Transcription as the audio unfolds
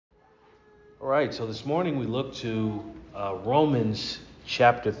All right, so this morning we look to Romans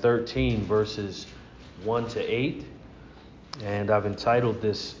chapter 13, verses 1 to 8. And I've entitled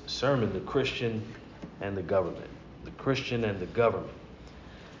this sermon, The Christian and the Government. The Christian and the Government.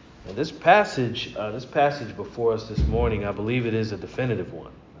 And this passage before us this morning, I believe it is a definitive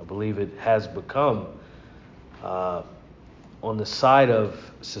one. I believe it has become, on the side of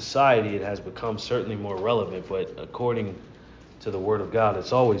society, it has become certainly more relevant, but according to the Word of God,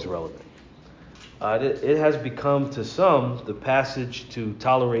 it's always relevant. It has become to some the passage to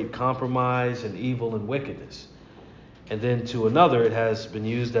tolerate compromise and evil and wickedness. And then to another, it has been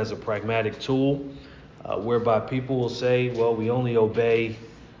used as a pragmatic tool whereby people will say, well, we only obey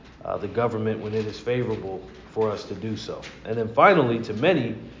the government when it is favorable for us to do so. And then finally, to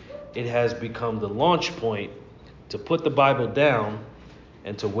many, it has become the launch point to put the Bible down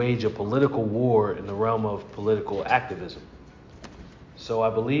and to wage a political war in the realm of political activism. So I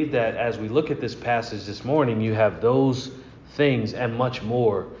believe that as we look at this passage this morning, you have those things and much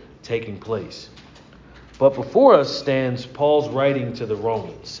more taking place. But before us stands Paul's writing to the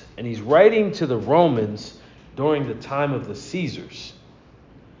Romans. And he's writing to the Romans during the time of the Caesars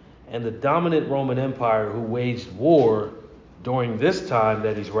and the dominant Roman Empire who waged war during this time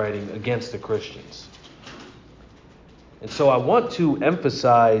that he's writing against the Christians. And so I want to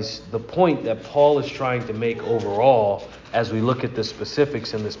emphasize the point that Paul is trying to make overall as we look at the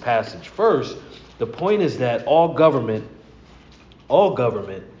specifics in this passage. First, the point is that all government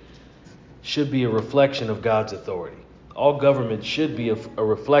should be a reflection of God's authority. All government should be a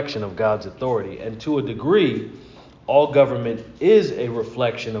reflection of God's authority. And to a degree, all government is a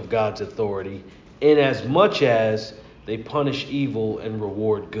reflection of God's authority in as much as they punish evil and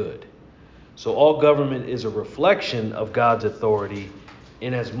reward good. So all government is a reflection of God's authority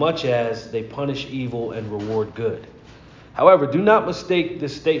in as much as they punish evil and reward good. However, do not mistake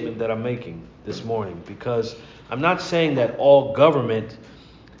this statement that I'm making this morning, because I'm not saying that all government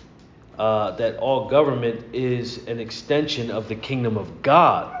is an extension of the kingdom of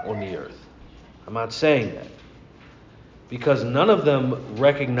God on the earth. I'm not saying that, because none of them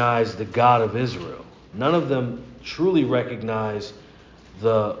recognize the God of Israel. None of them truly recognize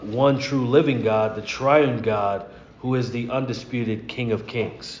the one true living God, the triune God, who is the undisputed King of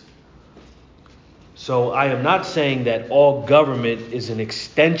Kings. So I am not saying that all government is an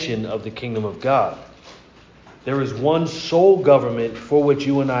extension of the kingdom of God. There is one sole government for which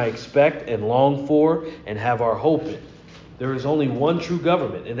you and I expect and long for and have our hope in. There is only one true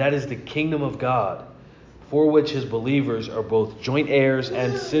government, and that is the kingdom of God, for which his believers are both joint heirs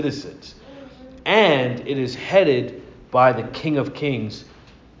and citizens. And it is headed by the King of Kings,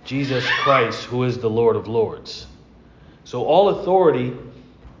 Jesus Christ, who is the Lord of Lords. So all authority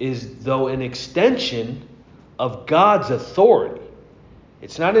is, though, an extension of God's authority.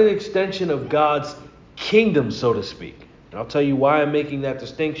 It's not an extension of God's kingdom, so to speak. And I'll tell you why I'm making that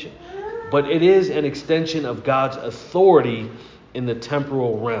distinction. But it is an extension of God's authority in the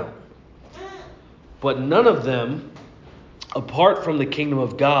temporal realm. But none of them, apart from the kingdom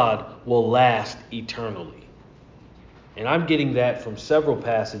of God, will last eternally. And I'm getting that from several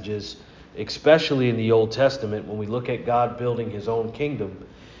passages, especially in the Old Testament, when we look at God building his own kingdom,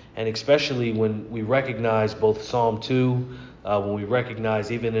 and especially when we recognize both Psalm 2, when we recognize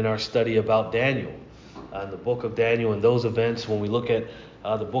even in our study about Daniel, the book of Daniel and those events, when we look at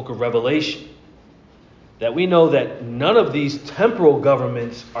the book of Revelation, that we know that none of these temporal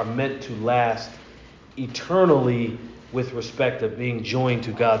governments are meant to last eternally with respect to being joined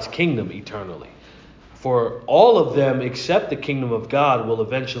to God's kingdom eternally. For all of them, except the kingdom of God, will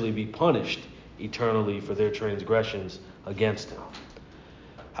eventually be punished eternally for their transgressions against him.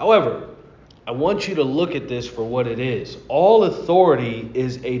 However, I want you to look at this for what it is. All authority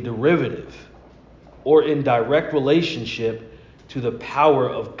is a derivative or in direct relationship to the power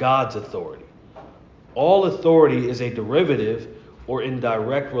of God's authority. All authority is a derivative or in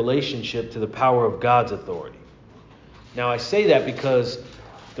direct relationship to the power of God's authority. Now, I say that because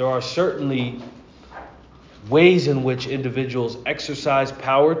there are certainly ways in which individuals exercise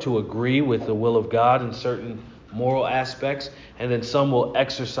power to agree with the will of God in certain moral aspects, and then some will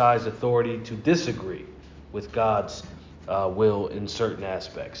exercise authority to disagree with God's will in certain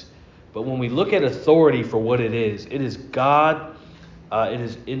aspects. But when we look at authority for what it is God, it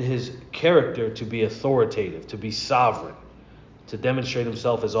is in his character to be authoritative, to be sovereign, to demonstrate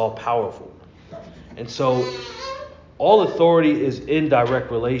himself as all-powerful. And so all authority is in direct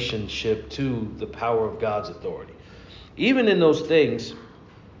relationship to the power of God's authority. Even in those things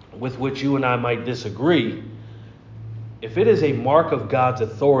with which you and I might disagree, if it is a mark of God's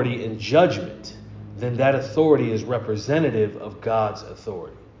authority in judgment, then that authority is representative of God's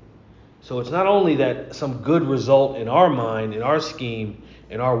authority. So it's not only that some good result in our mind, in our scheme,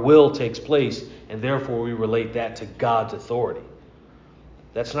 in our will takes place, and therefore we relate that to God's authority.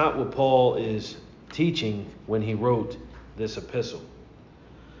 That's not what Paul is teaching when he wrote this epistle.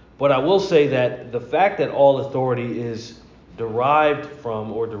 But I will say that the fact that all authority is derived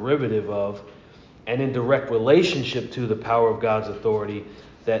from or derivative of and in direct relationship to the power of God's authority,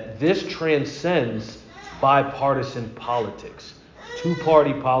 that this transcends bipartisan politics,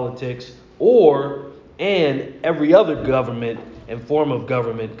 two-party politics, and every other government and form of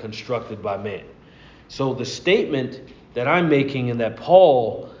government constructed by man. So the statement that I'm making and that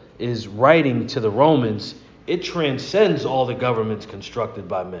Paul is writing to the Romans, it transcends all the governments constructed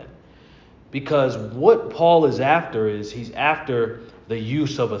by men. Because what Paul is after is he's after the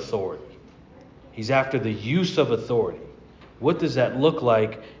use of authority. He's after the use of authority. What does that look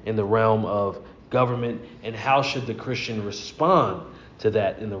like in the realm of government, and how should the Christian respond to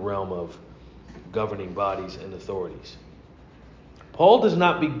that in the realm of governing bodies and authorities? Paul does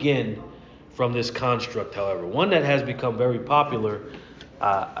not begin from this construct, however, one that has become very popular,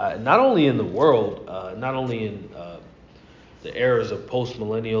 not only in the world, not only in the eras of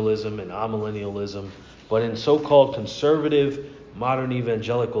postmillennialism and amillennialism, but in so-called conservative modern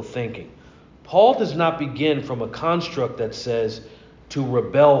evangelical thinking. Paul does not begin from a construct that says to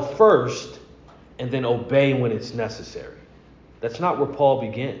rebel first and then obey when it's necessary. That's not where Paul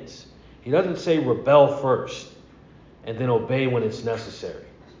begins. He doesn't say rebel first and then obey when it's necessary.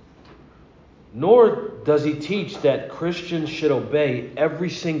 Nor does he teach that Christians should obey every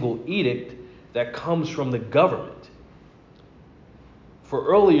single edict that comes from the government. For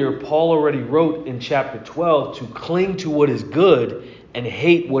earlier, Paul already wrote in chapter 12 to cling to what is good and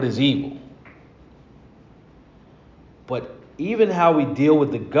hate what is evil. But even how we deal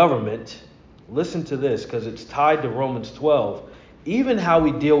with the government, listen to this because it's tied to Romans 12. Even how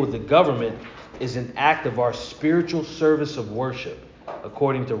we deal with the government is an act of our spiritual service of worship,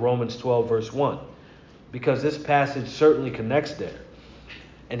 according to Romans 12, verse 1. Because this passage certainly connects there.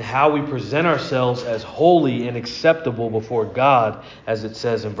 And how we present ourselves as holy and acceptable before God, as it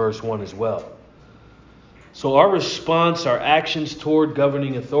says in verse 1 as well. So our response, our actions toward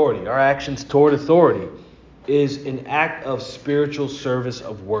governing authority, our actions toward authority, is an act of spiritual service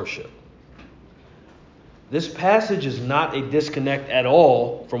of worship. This passage is not a disconnect at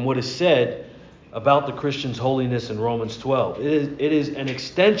all from what is said about the Christian's holiness in Romans 12. It is an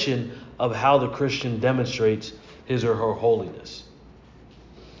extension of how the Christian demonstrates his or her holiness.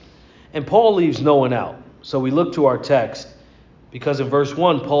 And Paul leaves no one out. So we look to our text because in verse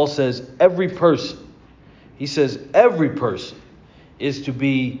 1, Paul says every person, he says every person is to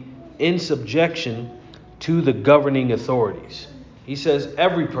be in subjection to the governing authorities. He says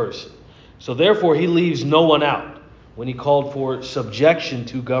every person. So therefore, he leaves no one out when he called for subjection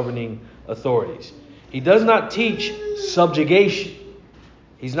to governing authorities. He does not teach subjugation.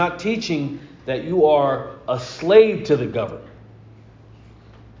 He's not teaching that you are a slave to the government.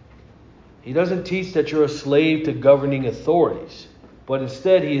 He doesn't teach that you're a slave to governing authorities, but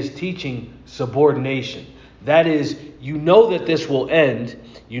instead he is teaching subordination. That is, you know that this will end.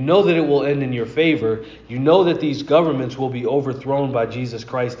 You know that it will end in your favor. You know that these governments will be overthrown by Jesus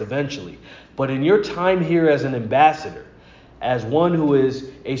Christ eventually. But in your time here as an ambassador, as one who is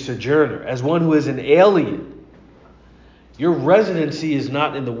a sojourner, as one who is an alien, your residency is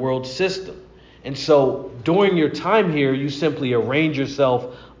not in the world system. And so during your time here, you simply arrange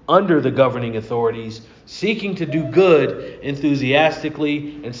yourself under the governing authorities, seeking to do good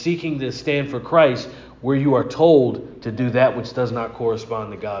enthusiastically and seeking to stand for Christ where you are told to do that which does not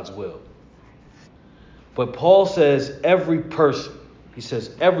correspond to God's will. But Paul says every person. He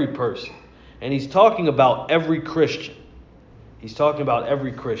says every person. And he's talking about every Christian. He's talking about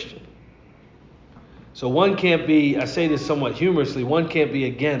every Christian. So one can't be, I say this somewhat humorously, one can't be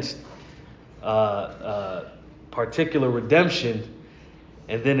against particular redemption.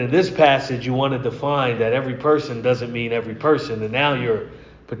 And then in this passage, you want to define that every person doesn't mean every person. And now you're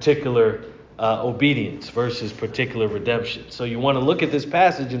particular obedience versus particular redemption. So you want to look at this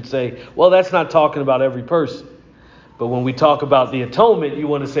passage and say, well, that's not talking about every person. But when we talk about the atonement, you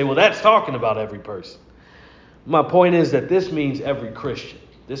want to say, well, that's talking about every person. My point is that this means every Christian.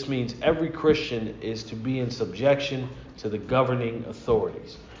 This means every Christian is to be in subjection to the governing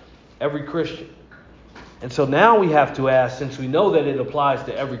authorities. Every Christian. And so now we have to ask, since we know that it applies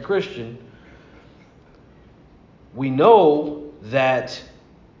to every Christian, we know that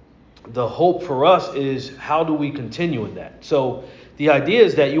the hope for us is how do we continue in that? So the idea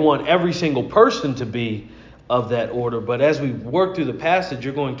is that you want every single person to be of that order. But as we work through the passage,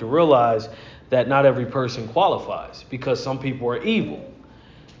 you're going to realize that not every person qualifies because some people are evil.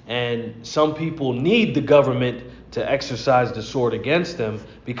 And some people need the government to exercise the sword against them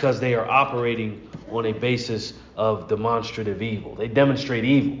because they are operating on a basis of demonstrative evil. They demonstrate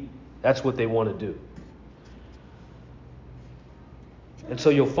evil. That's what they want to do. And so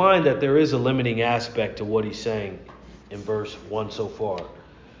you'll find that there is a limiting aspect to what he's saying in verse 1 so far.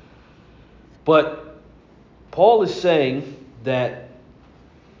 But Paul is saying that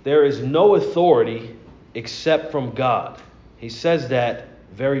there is no authority except from God. He says that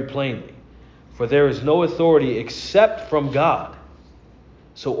very plainly. For there is no authority except from God.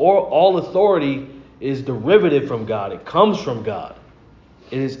 So all authority is derivative from God. It comes from God.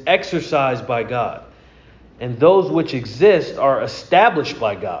 It is exercised by God. And those which exist are established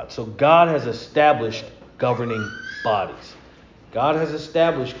by God. So God has established governing bodies. God has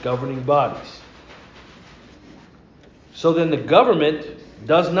established governing bodies. So then the government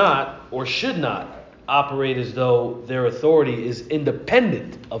does not or should not operate as though their authority is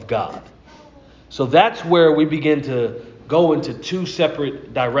independent of God. So that's where we begin to go into two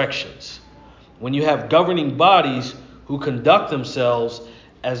separate directions. When you have governing bodies who conduct themselves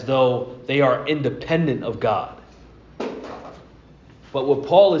as though they are independent of God. But what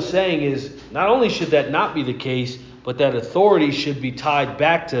Paul is saying is not only should that not be the case, but that authority should be tied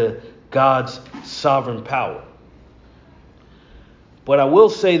back to God's sovereign power. But I will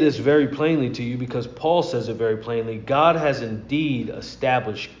say this very plainly to you because Paul says it very plainly. God has indeed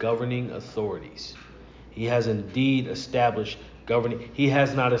established governing authorities. He has indeed established governing. He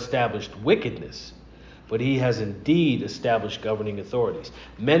has not established wickedness, but he has indeed established governing authorities.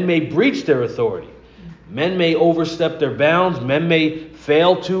 Men may breach their authority. Men may overstep their bounds. Men may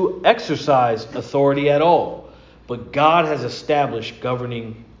fail to exercise authority at all. But God has established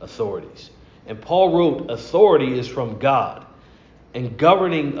governing authorities. And Paul wrote, authority is from God. And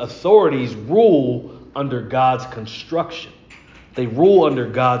governing authorities rule under God's construction. They rule under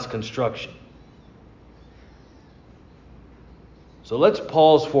God's construction. So let's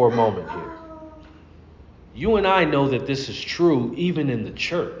pause for a moment here. You and I know that this is true even in the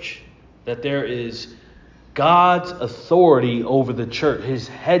church. That there is God's authority over the church. His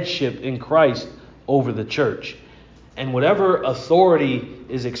headship in Christ over the church. And whatever authority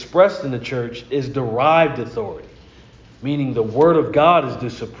is expressed in the church is derived authority. Meaning the Word of God is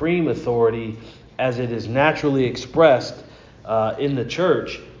the supreme authority as it is naturally expressed in the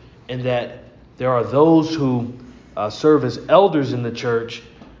church, and that there are those who serve as elders in the church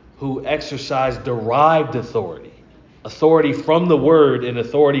who exercise derived authority. Authority from the Word and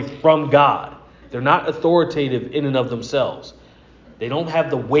authority from God. They're not authoritative in and of themselves. They don't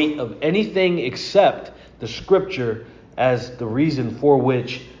have the weight of anything except the Scripture as the reason for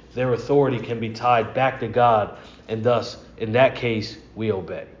which their authority can be tied back to God, and thus, in that case, we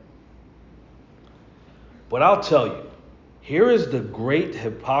obey. But I'll tell you, here is the great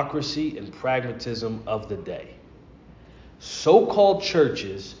hypocrisy and pragmatism of the day. So-called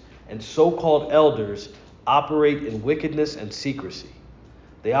churches and so-called elders operate in wickedness and secrecy.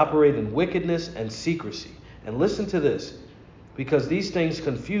 They operate in wickedness and secrecy. And listen to this, because these things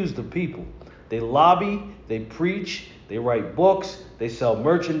confuse the people. They lobby, they preach, they write books, they sell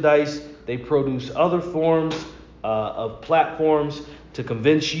merchandise, they produce other forms of platforms to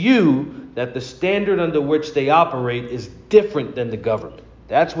convince you that the standard under which they operate is different than the government.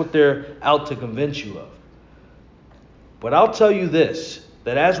 That's what they're out to convince you of. But I'll tell you this,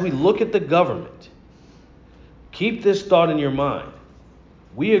 that as we look at the government, keep this thought in your mind.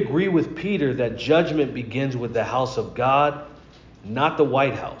 We agree with Peter that judgment begins with the house of God, not the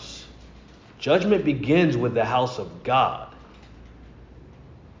White House. Judgment begins with the house of God.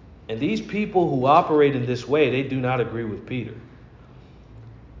 And these people who operate in this way, they do not agree with Peter.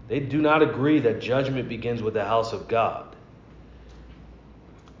 They do not agree that judgment begins with the house of God.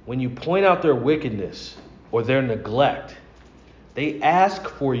 When you point out their wickedness or their neglect, they ask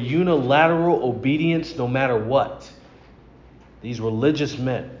for unilateral obedience no matter what. These religious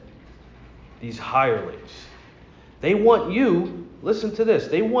men, these hirelings, they want you, listen to this,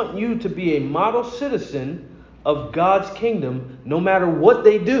 they want you to be a model citizen of God's kingdom no matter what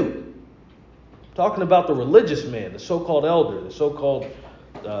they do. I'm talking about the religious man, the so-called elder, the so-called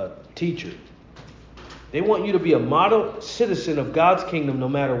teacher. They want you to be a model citizen of God's kingdom no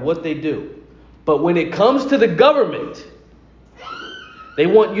matter what they do. But when it comes to the government, they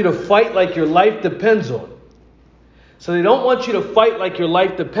want you to fight like your life depends on it. So they don't want you to fight like your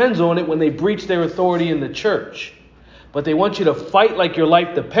life depends on it when they breach their authority in the church. But they want you to fight like your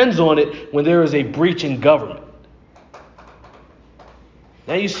life depends on it when there is a breach in government.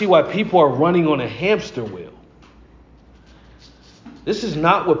 Now you see why people are running on a hamster wheel. This is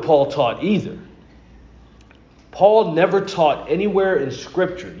not what Paul taught either. Paul never taught anywhere in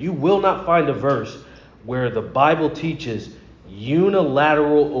Scripture. You will not find a verse where the Bible teaches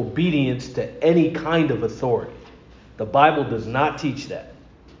unilateral obedience to any kind of authority. The Bible does not teach that.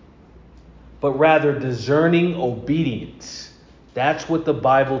 But rather discerning obedience. That's what the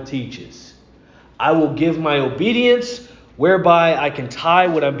Bible teaches. I will give my obedience whereby I can tie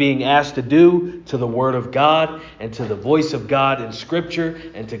what I'm being asked to do to the Word of God and to the voice of God in Scripture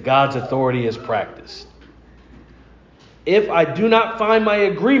and to God's authority as practiced. If I do not find my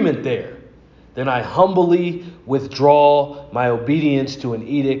agreement there, then I humbly withdraw my obedience to an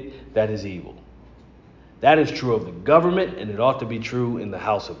edict that is evil. That is true of the government, and it ought to be true in the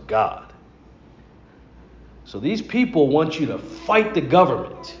house of God. So these people want you to fight the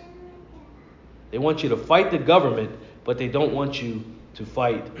government. They want you to fight the government, but they don't want you to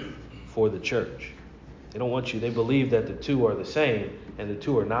fight for the church. They don't want you. They believe that the two are the same, and the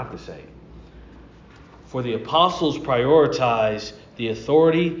two are not the same. For the apostles prioritize the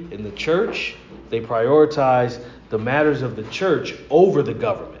authority in the church. They prioritize the matters of the church over the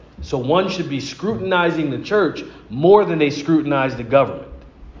government. So one should be scrutinizing the church more than they scrutinize the government.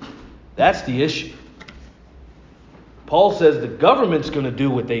 That's the issue. Paul says the government's going to do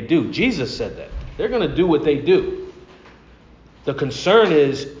what they do. Jesus said that. They're going to do what they do. The concern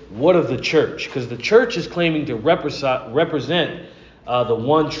is, what of the church? Because the church is claiming to represent the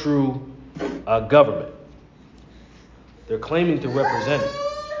one true government. They're claiming to represent it.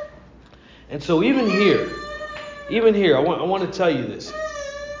 And so even here, I want to tell you this.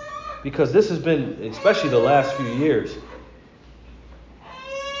 Because this has been, especially the last few years,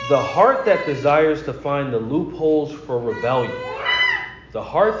 the heart that desires to find the loopholes for rebellion,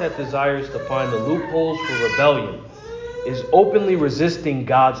 is openly resisting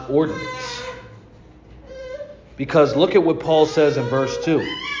God's ordinance. Because look at what Paul says in verse 2.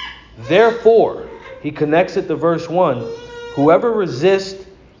 Therefore, he connects it to verse 1. Whoever resists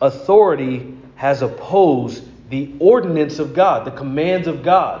authority has opposed the ordinance of God, the commands of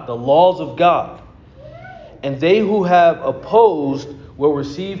God, the laws of God. And they who have opposed will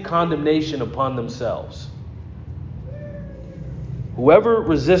receive condemnation upon themselves. Whoever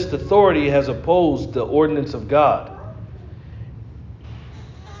resists authority has opposed the ordinance of God.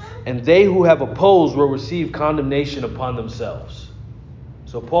 And they who have opposed will receive condemnation upon themselves.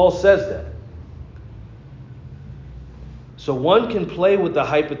 So Paul says that. So one can play with the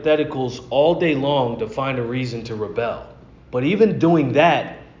hypotheticals all day long to find a reason to rebel. But even doing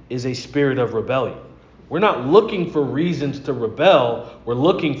that is a spirit of rebellion. We're not looking for reasons to rebel. We're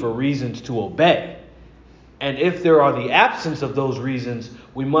looking for reasons to obey. And if there are the absence of those reasons,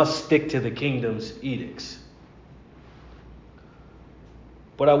 we must stick to the kingdom's edicts.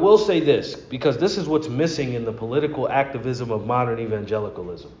 But I will say this, because this is what's missing in the political activism of modern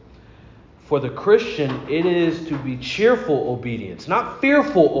evangelicalism. For the Christian, it is to be cheerful obedience, not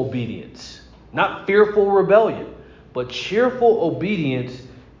fearful obedience, not fearful rebellion, but cheerful obedience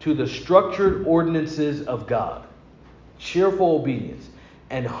to the structured ordinances of God. Cheerful obedience.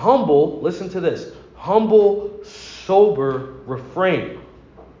 And humble, listen to this, humble, sober refrain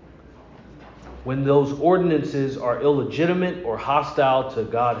when those ordinances are illegitimate or hostile to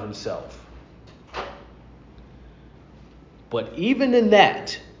God himself. But even in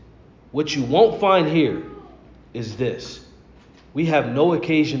that, what you won't find here is this. We have no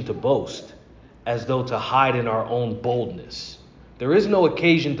occasion to boast as though to hide in our own boldness. There is no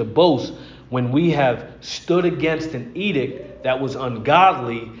occasion to boast when we have stood against an edict that was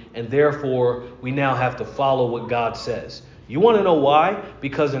ungodly, and therefore we now have to follow what God says. You want to know why?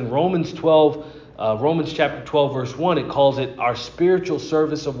 Because in Romans chapter 12, verse 1, it calls it our spiritual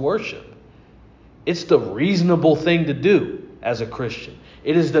service of worship. It's the reasonable thing to do as a Christian.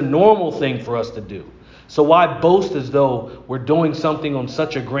 It is the normal thing for us to do. So why boast as though we're doing something on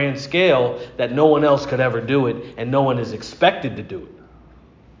such a grand scale that no one else could ever do it and no one is expected to do it?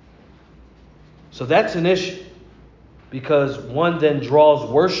 So that's an issue, because one then draws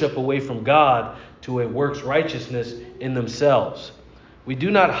worship away from God to a works righteousness in themselves. We do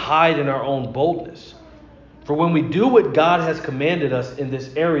not hide in our own boldness. For when we do what God has commanded us in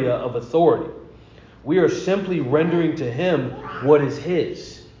this area of authority, we are simply rendering to him what is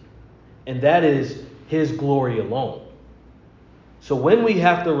his, and that is his glory alone. So when we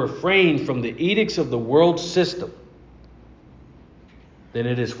have to refrain from the edicts of the world system, then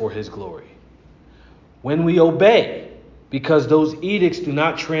it is for his glory. When we obey, because those edicts do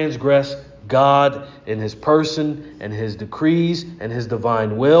not transgress God in his person and his decrees and his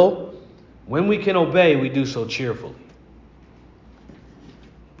divine will, when we can obey, we do so cheerfully.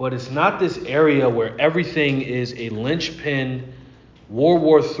 But it's not this area where everything is a linchpin, World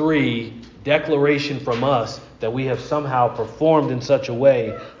War III declaration from us that we have somehow performed in such a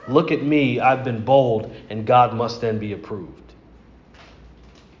way, look at me, I've been bold, and God must then be approved.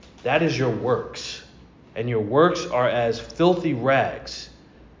 That is your works. And your works are as filthy rags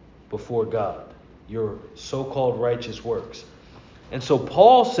before God, your so-called righteous works. And so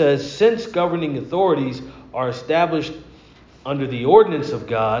Paul says, since governing authorities are established under the ordinance of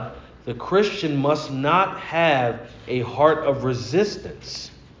God, the Christian must not have a heart of resistance,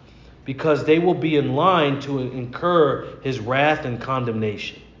 because they will be in line to incur his wrath and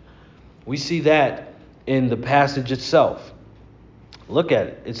condemnation. We see that in the passage itself. Look at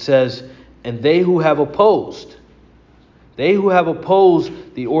it. It says, and they who have opposed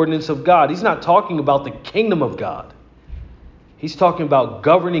the ordinance of God. He's not talking about the kingdom of God. He's talking about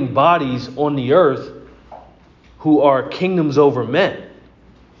governing bodies on the earth who are kingdoms over men.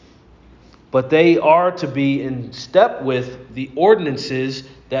 But they are to be in step with the ordinances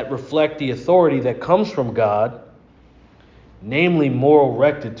that reflect the authority that comes from God, namely moral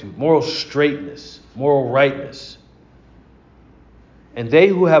rectitude, moral straightness, moral rightness. And they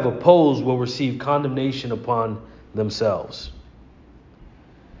who have opposed will receive condemnation upon themselves.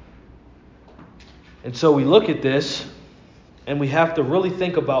 And so we look at this, and we have to really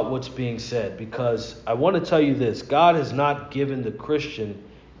think about what's being said, because I want to tell you this: God has not given the Christian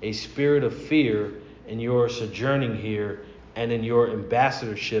a spirit of fear in your sojourning here and in your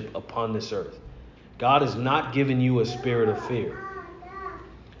ambassadorship upon this earth. God has not given you a spirit of fear.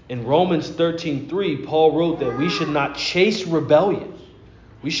 In Romans 13:3, Paul wrote that we should not chase rebellion.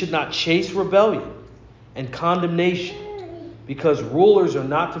 We should not chase rebellion and condemnation, because rulers are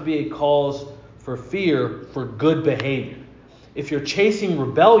not to be a cause for fear for good behavior. If you're chasing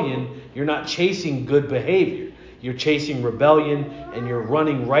rebellion, you're not chasing good behavior. You're chasing rebellion, and you're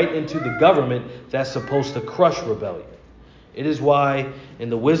running right into the government that's supposed to crush rebellion. It is why in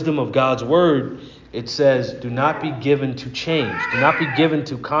the wisdom of God's word, it says, do not be given to change. Do not be given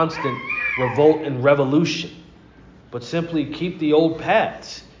to constant revolt and revolution, but simply keep the old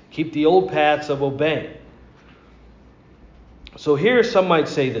paths. Keep the old paths of obeying. So here some might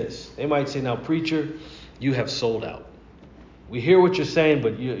say this. They might say, now, preacher, you have sold out. We hear what you're saying,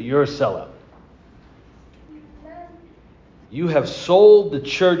 but you're a sellout. You have sold the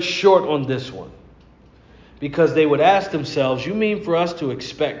church short on this one. Because they would ask themselves, you mean for us to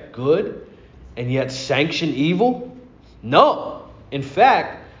expect good and yet sanction evil? No. In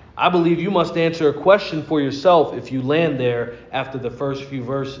fact, I believe you must answer a question for yourself if you land there after the first few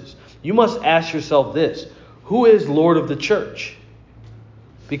verses. You must ask yourself this: who is Lord of the church?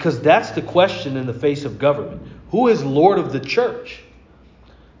 Because that's the question in the face of government. Who is Lord of the church?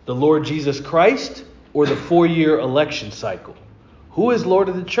 The Lord Jesus Christ or the 4-year election cycle? Who is Lord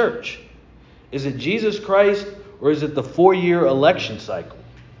of the church? Is it Jesus Christ or is it the 4-year election cycle?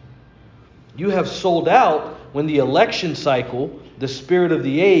 You have sold out when the election cycle, the spirit of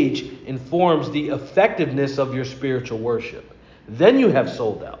the age, informs the effectiveness of your spiritual worship. Then you have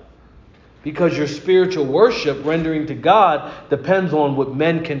sold out. Because your spiritual worship rendering to God depends on what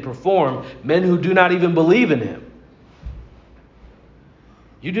men can perform, men who do not even believe in him.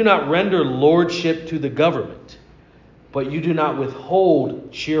 You do not render lordship to the government, but you do not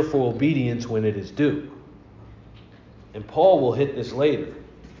withhold cheerful obedience when it is due. And Paul will hit this later.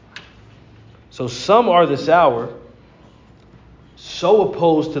 So some are this hour so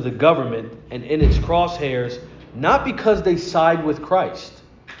opposed to the government and in its crosshairs, not because they side with Christ,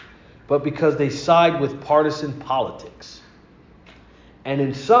 but because they side with partisan politics. And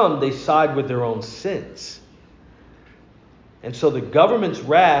in some, they side with their own sins. And so the government's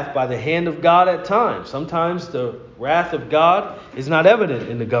wrath by the hand of God at times. Sometimes the wrath of God is not evident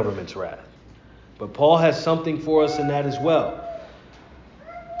in the government's wrath. But Paul has something for us in that as well.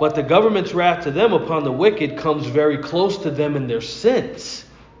 But the government's wrath to them upon the wicked comes very close to them in their sins.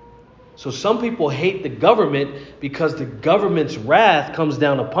 So some people hate the government because the government's wrath comes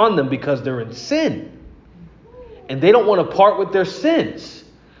down upon them because they're in sin. And they don't want to part with their sins.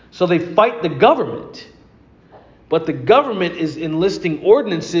 So they fight the government. But the government is enlisting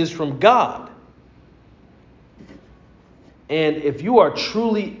ordinances from God. And if you are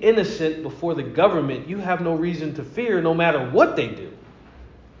truly innocent before the government, you have no reason to fear no matter what they do.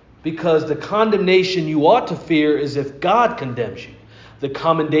 Because the condemnation you ought to fear is if God condemns you. The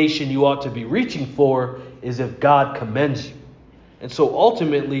commendation you ought to be reaching for is if God commends you. And so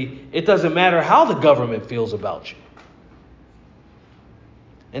ultimately, it doesn't matter how the government feels about you.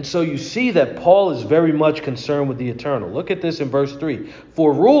 And so you see that Paul is very much concerned with the eternal. Look at this in verse 3.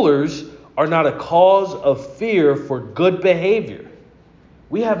 For rulers are not a cause of fear for good behavior.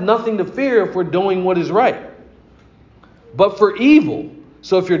 We have nothing to fear if we're doing what is right. But for evil,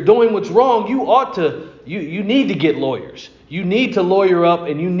 So if you're doing what's wrong, you need to get lawyers. You need to lawyer up,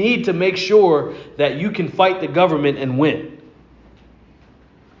 and you need to make sure that you can fight the government and win.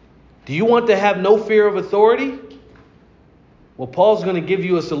 Do you want to have no fear of authority? Well, Paul's going to give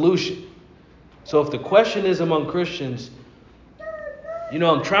you a solution. So if the question is among Christians,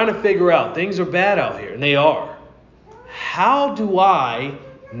 I'm trying to figure out, things are bad out here, and they are. How do I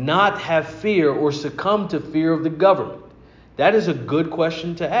not have fear or succumb to fear of the government? That is a good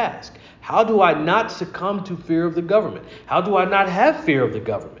question to ask. How do I not succumb to fear of the government? How do I not have fear of the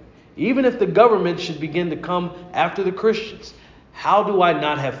government? Even if the government should begin to come after the Christians, how do I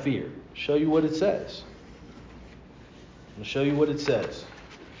not have fear? I'll show you what it says. I'll show you what it says.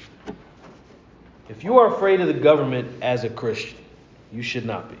 If you are afraid of the government as a Christian, you should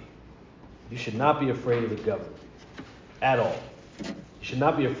not be. You should not be afraid of the government at all. You should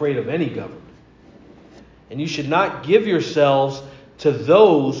not be afraid of any government. And you should not give yourselves to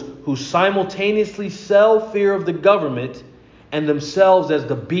those who simultaneously sell fear of the government and themselves as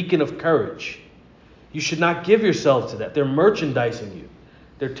the beacon of courage. You should not give yourselves to that. They're merchandising you.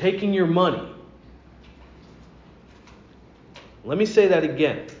 They're taking your money. Let me say that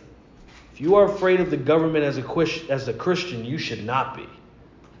again. If you are afraid of the government as a Christian, you should not be.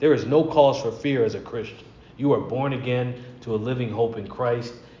 There is no cause for fear as a Christian. You are born again to a living hope in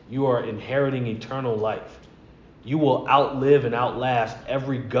Christ. You are inheriting eternal life. You will outlive and outlast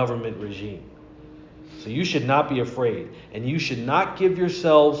every government regime. So you should not be afraid. And you should not give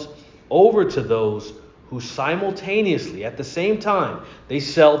yourselves over to those who simultaneously, at the same time, they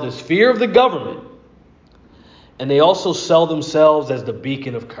sell this fear of the government, and they also sell themselves as the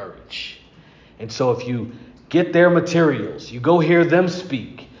beacon of courage. And so if you get their materials, you go hear them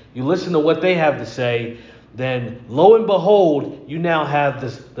speak, you listen to what they have to say, then lo and behold, you now have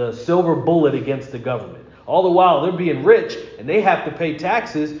the silver bullet against the government. All the while, they're being rich, and they have to pay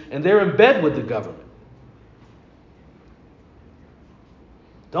taxes, and they're in bed with the government.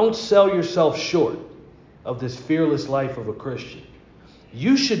 Don't sell yourself short of this fearless life of a Christian.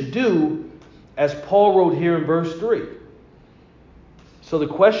 You should do as Paul wrote here in verse 3. So the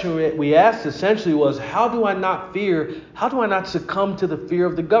question we asked essentially was, how do I not succumb to the fear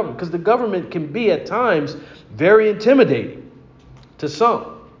of the government? Because the government can be at times very intimidating to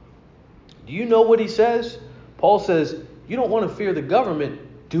some. Do you know what he says? Paul says, you don't want to fear the government,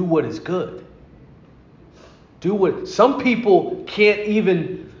 do what is good. Some people can't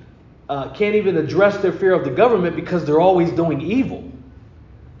even address their fear of the government because they're always doing evil.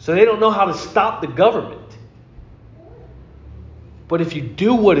 So they don't know how to stop the government. But if you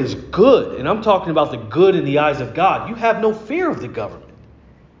do what is good, and I'm talking about the good in the eyes of God, you have no fear of the government.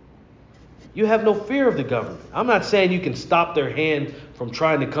 You have no fear of the government. I'm not saying you can stop their hand from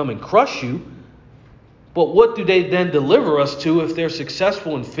trying to come and crush you. But what do they then deliver us to if they're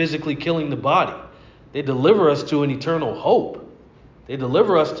successful in physically killing the body? They deliver us to an eternal hope. They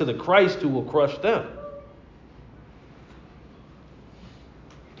deliver us to the Christ who will crush them.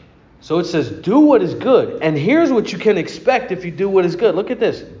 So it says, do what is good. And here's what you can expect if you do what is good. Look at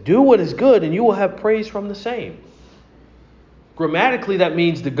this. Do what is good, and you will have praise from the same. Grammatically, that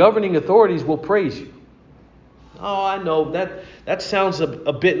means the governing authorities will praise you. Oh, I know that sounds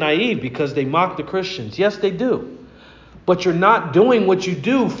a bit naive because they mock the Christians. Yes, they do. But you're not doing what you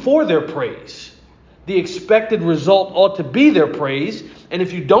do for their praise. The expected result ought to be their praise. And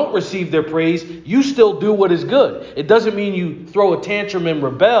if you don't receive their praise, you still do what is good. It doesn't mean you throw a tantrum and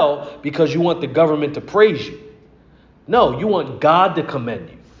rebel because you want the government to praise you. No, you want God to commend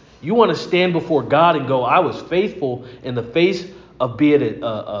you. You want to stand before God and go, I was faithful in the face of be it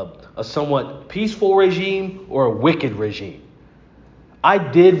a somewhat peaceful regime or a wicked regime. I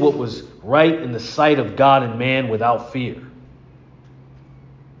did what was right in the sight of God and man without fear.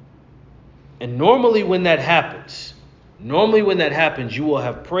 And normally when that happens, you will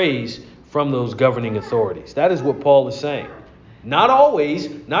have praise from those governing authorities. That is what Paul is saying. Not always,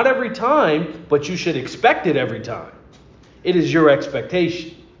 not every time, but you should expect it every time. It is your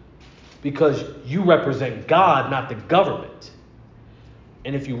expectation because you represent God, not the government.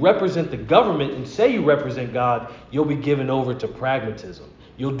 And if you represent the government and say you represent God, you'll be given over to pragmatism.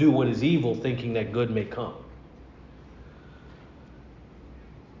 You'll do what is evil, thinking that good may come.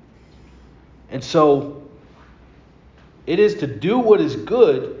 And so it is to do what is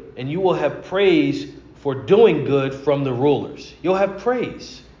good, and you will have praise for doing good from the rulers. You'll have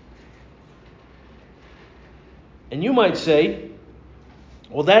praise. And you might say,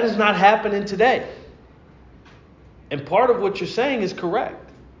 well, that is not happening today. And part of what you're saying is correct.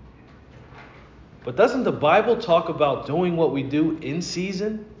 But doesn't the Bible talk about doing what we do in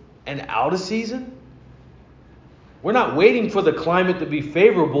season and out of season? We're not waiting for the climate to be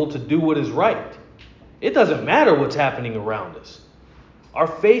favorable to do what is right. It doesn't matter what's happening around us. Our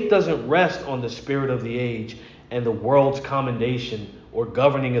faith doesn't rest on the spirit of the age and the world's commendation or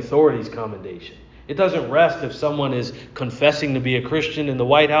governing authorities' commendation. It doesn't rest if someone is confessing to be a Christian in the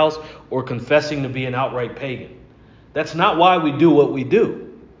White House or confessing to be an outright pagan. That's not why we do what we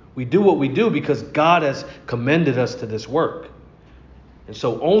do. We do what we do because God has commended us to this work. And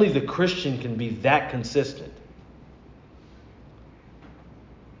so only the Christian can be that consistent.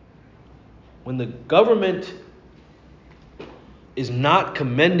 When the government is not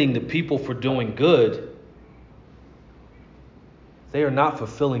commending the people for doing good, they are not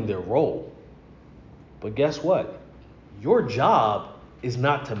fulfilling their role. But guess what? Your job is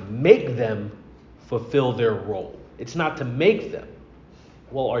not to make them fulfill their role. It's not to make them.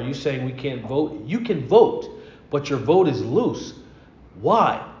 Well, are you saying we can't vote? You can vote, but your vote is loose.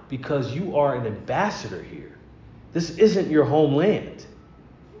 Why? Because you are an ambassador here. This isn't your homeland.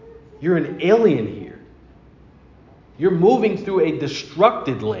 You're an alien here. You're moving through a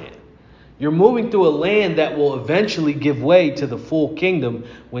destructed land. You're moving through a land that will eventually give way to the full kingdom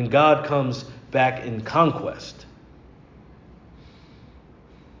when God comes back in conquest.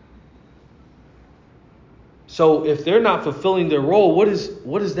 So if they're not fulfilling their role, what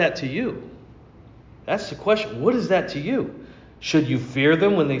is that to you? That's the question. What is that to you? Should you fear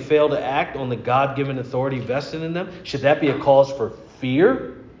them when they fail to act on the God-given authority vested in them? Should that be a cause for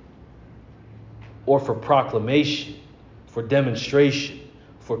fear or for proclamation, for demonstration,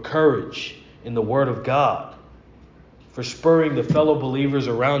 for courage in the Word of God, for spurring the fellow believers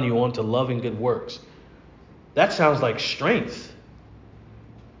around you on to loving good works? That sounds like strength.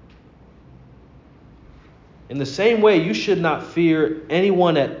 In the same way, you should not fear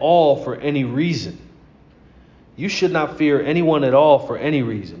anyone at all for any reason. You should not fear anyone at all for any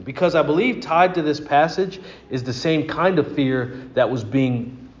reason. Because I believe tied to this passage is the same kind of fear that was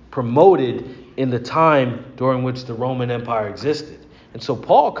being promoted in the time during which the Roman Empire existed. And so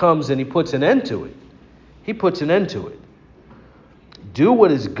Paul comes and he puts an end to it. He puts an end to it. Do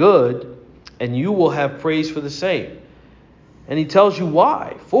what is good, and you will have praise for the same. And he tells you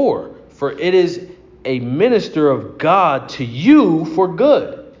why. For it is a minister of God to you for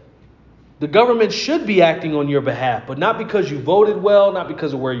good. The government should be acting on your behalf, but not because you voted well, not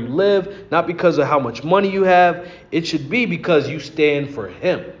because of where you live, not because of how much money you have. It should be because you stand for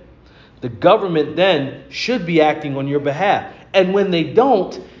him. The government then should be acting on your behalf. And when they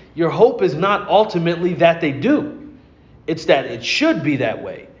don't, your hope is not ultimately that they do. It's that it should be that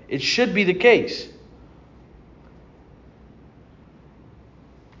way. It should be the case.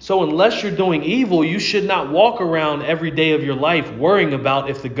 So unless you're doing evil, you should not walk around every day of your life worrying about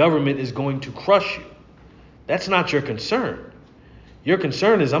if the government is going to crush you. That's not your concern. Your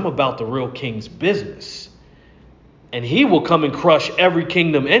concern is, I'm about the real king's business. And he will come and crush every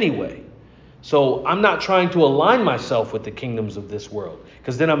kingdom anyway. So I'm not trying to align myself with the kingdoms of this world,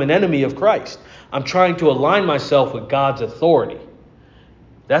 because then I'm an enemy of Christ. I'm trying to align myself with God's authority.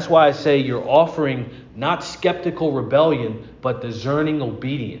 That's why I say you're offering not skeptical rebellion, but discerning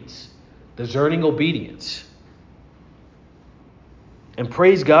obedience. Discerning obedience. And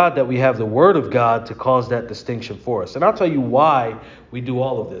praise God that we have the Word of God to cause that distinction for us. And I'll tell you why we do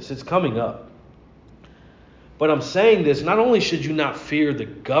all of this. It's coming up. But I'm saying this, not only should you not fear the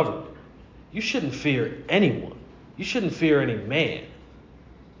government, you shouldn't fear anyone. You shouldn't fear any man.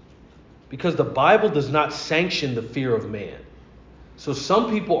 Because the Bible does not sanction the fear of man. So some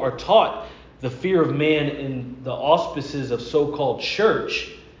people are taught the fear of man in the auspices of so-called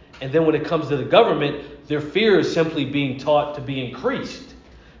church. And then when it comes to the government, their fear is simply being taught to be increased.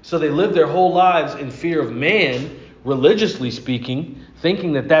 So they live their whole lives in fear of man, religiously speaking,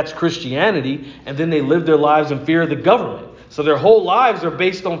 thinking that that's Christianity. And then they live their lives in fear of the government. So their whole lives are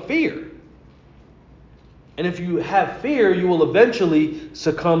based on fear. And if you have fear, you will eventually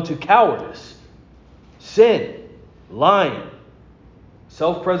succumb to cowardice, sin, lying,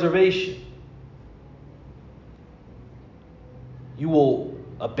 self-preservation. You will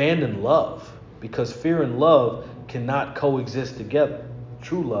abandon love, because fear and love cannot coexist together.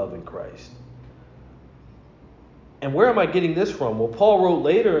 True love in Christ. And where am I getting this from? Well, Paul wrote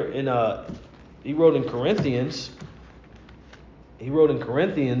later he wrote in Corinthians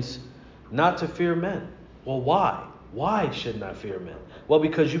not to fear men. Well, why? Why shouldn't I fear men? Well,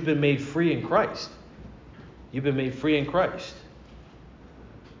 because you've been made free in Christ. You've been made free in Christ.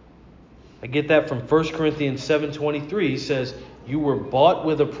 I get that from 1 Corinthians 7:23. He says, you were bought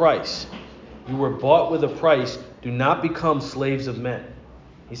with a price. You were bought with a price. Do not become slaves of men.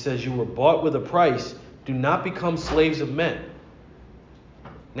 He says you were bought with a price. Do not become slaves of men.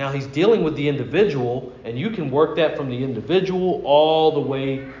 Now he's dealing with the individual, and you can work that from the individual all the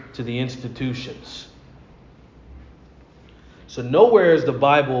way to the institutions. So nowhere is the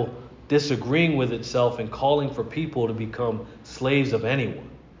Bible disagreeing with itself and calling for people to become slaves of anyone.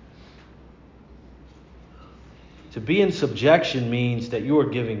 To be in subjection means that you are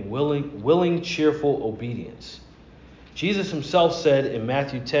giving willing, cheerful obedience. Jesus himself said in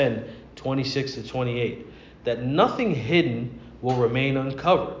Matthew 10, 26 to 28, that nothing hidden will remain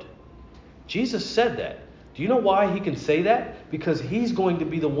uncovered. Jesus said that. Do you know why he can say that? Because he's going to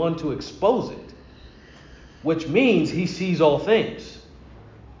be the one to expose it, which means he sees all things.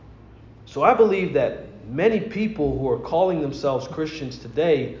 So I believe that many people who are calling themselves Christians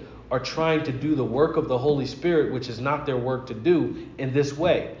today are trying to do the work of the Holy Spirit, which is not their work to do, in this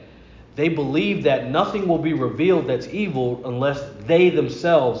way. They believe that nothing will be revealed that's evil unless they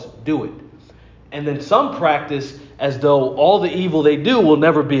themselves do it. And then some practice as though all the evil they do will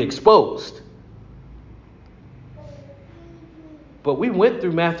never be exposed. But we went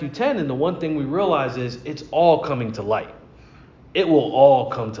through Matthew 10, and the one thing we realize is it's all coming to light. It will all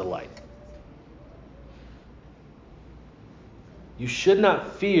come to light. You should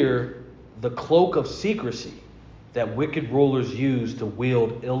not fear the cloak of secrecy that wicked rulers use to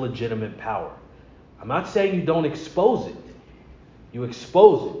wield illegitimate power. I'm not saying you don't expose it. You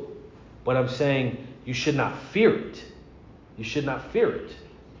expose it. But I'm saying you should not fear it. You should not fear it.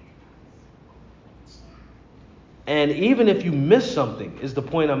 And even if you miss something, is the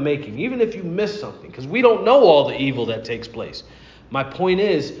point I'm making. Even if you miss something, because we don't know all the evil that takes place. My point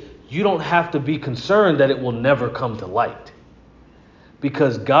is, you don't have to be concerned that it will never come to light.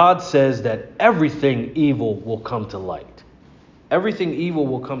 Because God says that everything evil will come to light. Everything evil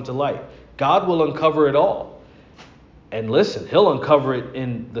will come to light. God will uncover it all. And listen, he'll uncover it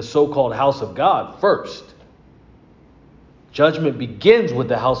in the so-called house of God first. Judgment begins with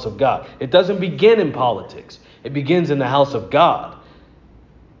the house of God. It doesn't begin in politics. It begins in the house of God.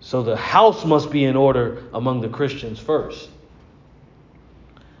 So the house must be in order among the Christians first.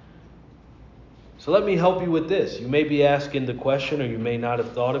 So let me help you with this. You may be asking the question, or you may not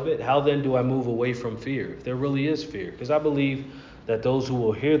have thought of it. How then do I move away from fear? If there really is fear. Because I believe that those who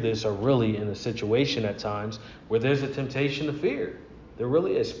will hear this are really in a situation at times where there's a temptation to fear. There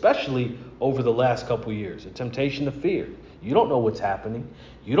really is, especially over the last couple years. A temptation to fear. You don't know what's happening.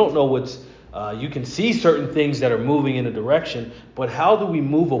 You don't know you can see certain things that are moving in a direction, but how do we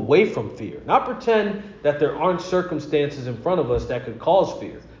move away from fear? Not pretend that there aren't circumstances in front of us that could cause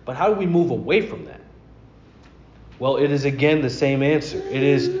fear, but how do we move away from that? Well, it is again the same answer. It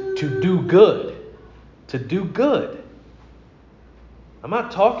is to do good. To do good. I'm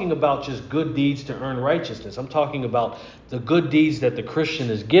not talking about just good deeds to earn righteousness. I'm talking about the good deeds that the Christian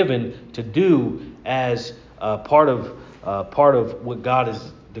is given to do as part of what God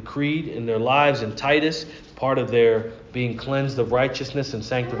has decreed in their lives in Titus, part of their being cleansed of righteousness and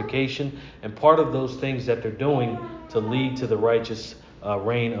sanctification, and part of those things that they're doing to lead to the righteous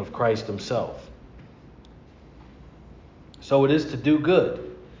reign of Christ himself. So it is to do good.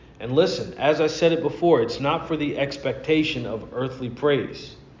 And listen, as I said it before, it's not for the expectation of earthly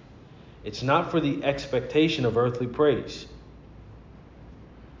praise. It's not for the expectation of earthly praise.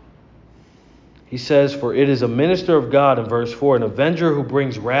 He says, for it is a minister of God, in verse 4, an avenger who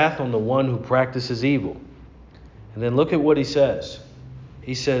brings wrath on the one who practices evil. And then look at what he says.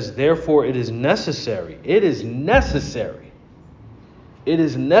 He says, therefore it is necessary. It is necessary. It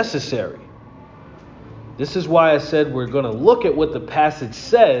is necessary. This is why I said we're going to look at what the passage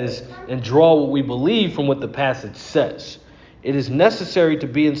says and draw what we believe from what the passage says. It is necessary to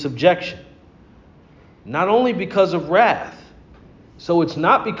be in subjection, not only because of wrath. So it's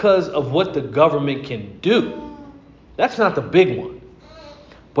not because of what the government can do. That's not the big one.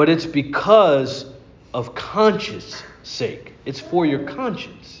 But it's because of conscience sake. It's for your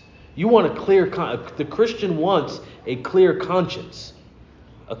conscience. You want a clear the Christian wants a clear conscience.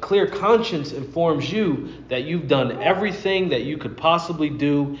 A clear conscience informs you that you've done everything that you could possibly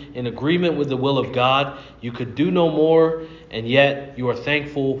do in agreement with the will of God. You could do no more, and yet you are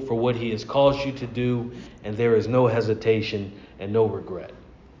thankful for what he has caused you to do, and there is no hesitation and no regret.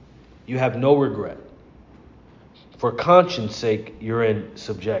 You have no regret. For conscience sake, you're in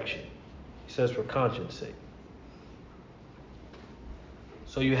subjection. He says for conscience sake.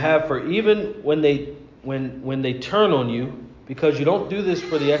 So you have for even when they turn on you, because you don't do this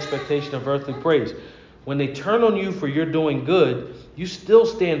for the expectation of earthly praise. When they turn on you for your doing good, you still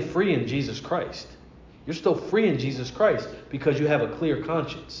stand free in Jesus Christ. You're still free in Jesus Christ because you have a clear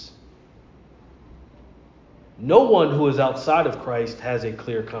conscience. No one who is outside of Christ has a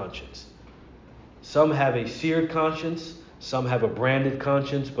clear conscience. Some have a seared conscience. Some have a branded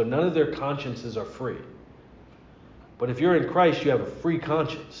conscience, but none of their consciences are free. But if you're in Christ, you have a free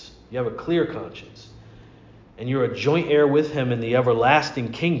conscience. You have a clear conscience. And you're a joint heir with him in the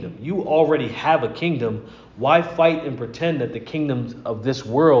everlasting kingdom. You already have a kingdom. Why fight and pretend that the kingdoms of this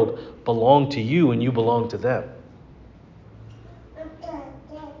world belong to you and you belong to them?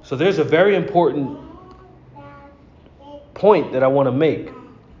 So there's a very important point that I want to make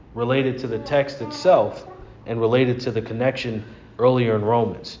related to the text itself and related to the connection earlier in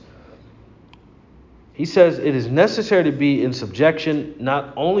Romans. He says it is necessary to be in subjection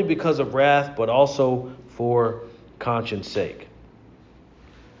not only because of wrath, but also for conscience sake.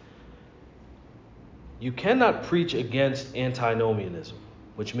 You cannot preach against antinomianism,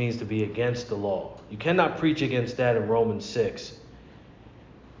 which means to be against the law. You cannot preach against that in Romans 6.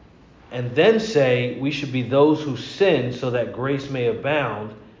 And then say we should be those who sin so that grace may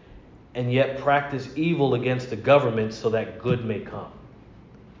abound, and yet practice evil against the government so that good may come.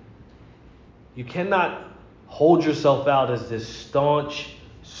 You cannot hold yourself out as this staunch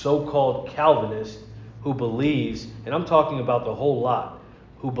so-called Calvinist who believes, and I'm talking about the whole lot,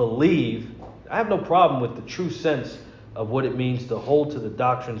 who believe. I have no problem with the true sense of what it means to hold to the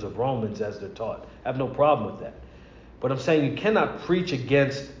doctrines of Romans as they're taught. I have no problem with that. But I'm saying you cannot preach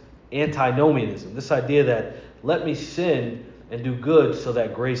against antinomianism, this idea that let me sin and do good so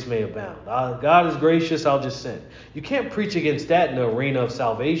that grace may abound. God is gracious, I'll just sin. You can't preach against that in the arena of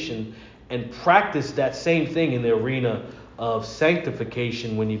salvation and practice that same thing in the arena of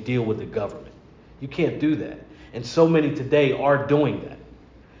sanctification when you deal with the government. You can't do that. And so many today are doing that.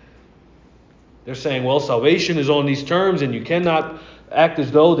 They're saying, well, salvation is on these terms and you cannot act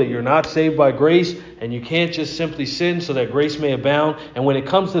as though that you're not saved by grace, and you can't just simply sin so that grace may abound. And when it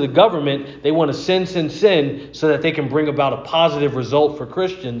comes to the government, they want to sin so that they can bring about a positive result for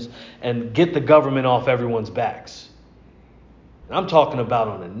Christians and get the government off everyone's backs. And I'm talking about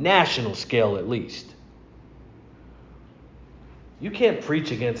on a national scale at least. You can't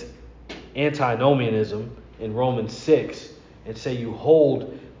preach against antinomianism in Romans 6 and say you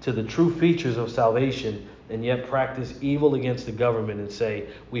hold to the true features of salvation and yet practice evil against the government and say,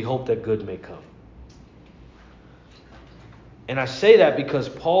 we hope that good may come. And I say that because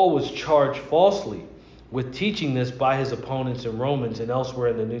Paul was charged falsely with teaching this by his opponents in Romans and elsewhere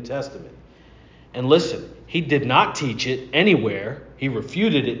in the New Testament. And listen, he did not teach it anywhere. He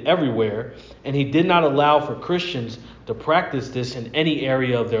refuted it everywhere. And he did not allow for Christians to practice this in any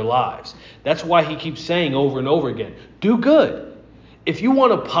area of their lives. That's why he keeps saying over and over again, do good. If you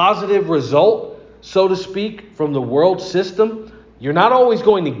want a positive result, so to speak, from the world system, you're not always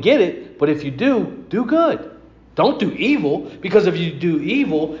going to get it, but if you do, do good. Don't do evil, because if you do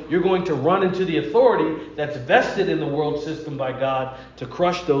evil, you're going to run into the authority that's vested in the world system by God to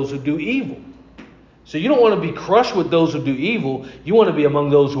crush those who do evil. So you don't want to be crushed with those who do evil. You want to be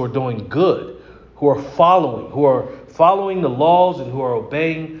among those who are doing good, who are following the laws and who are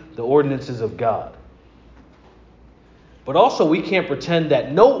obeying the ordinances of God. But also, we can't pretend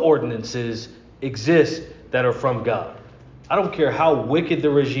that no ordinances exist that are from God. I don't care how wicked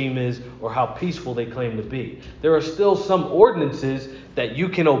the regime is or how peaceful they claim to be. There are still some ordinances that you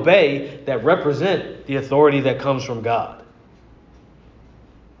can obey that represent the authority that comes from God.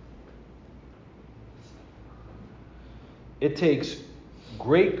 It takes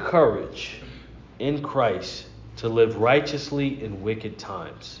great courage in Christ to live righteously in wicked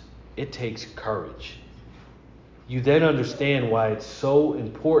times. It takes courage. You then understand why it's so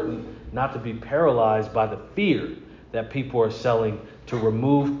important not to be paralyzed by the fear that people are selling to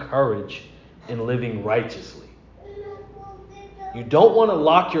remove courage in living righteously. You don't want to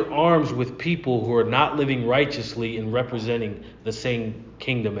lock your arms with people who are not living righteously and representing the same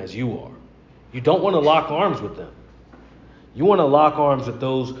kingdom as you are. You don't want to lock arms with them. You want to lock arms with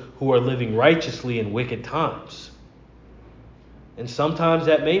those who are living righteously in wicked times. And sometimes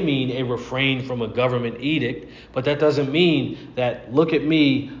that may mean a refrain from a government edict, but that doesn't mean that, look at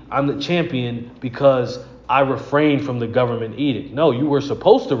me, I'm the champion because I refrained from the government edict. No, you were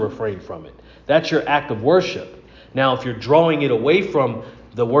supposed to refrain from it. That's your act of worship. Now, if you're drawing it away from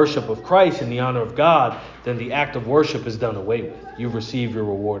the worship of Christ and the honor of God, then the act of worship is done away with. You receive your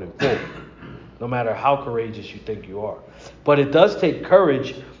reward in full, no matter how courageous you think you are. But it does take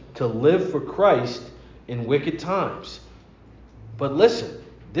courage to live for Christ in wicked times. But listen,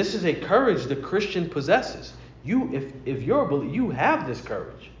 this is a courage the Christian possesses. If you're a believer, you have this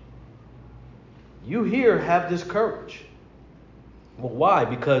courage. You here have this courage. Well, why?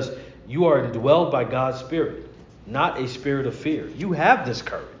 Because you are indwelled by God's Spirit, not a spirit of fear. You have this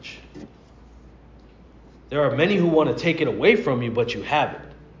courage. There are many who want to take it away from you, but you have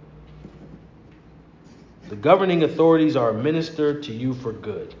it. The governing authorities are a minister to you for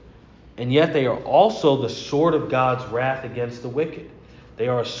good. And yet they are also the sword of God's wrath against the wicked. They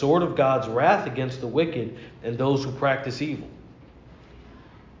are a sword of God's wrath against the wicked and those who practice evil.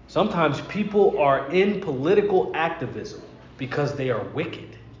 Sometimes people are in political activism because they are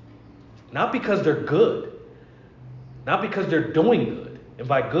wicked. Not because they're good. Not because they're doing good. And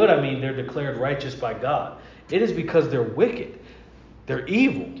by good, I mean they're declared righteous by God. It is because they're wicked. They're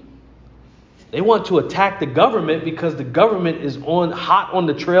evil. They want to attack the government because the government is hot on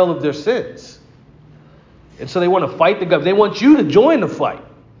the trail of their sins. And so they want to fight the government. They want you to join the fight.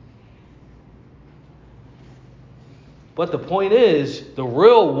 But the point is, the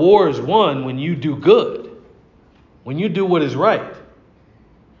real war is won when you do good. When you do what is right.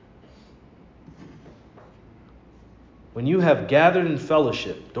 When you have gathered in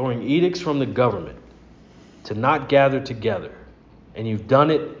fellowship during edicts from the government to not gather together, and you've done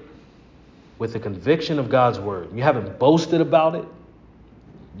it with the conviction of God's word. You haven't boasted about it.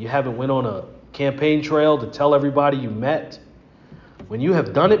 You haven't went on a campaign trail to tell everybody you met. When you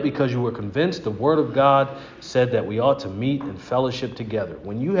have done it because you were convinced the word of God said that we ought to meet and fellowship together.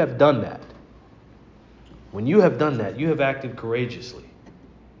 When you have done that, you have acted courageously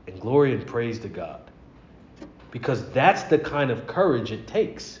in glory and praise to God. Because that's the kind of courage it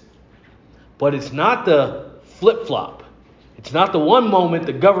takes. But it's not the flip-flop. It's not the one moment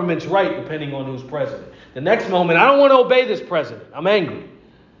the government's right, depending on who's president. The next moment, I don't want to obey this president. I'm angry.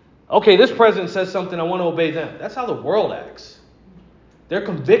 Okay, this president says something, I want to obey them. That's how the world acts. Their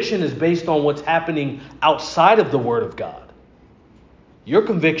conviction is based on what's happening outside of the Word of God. Your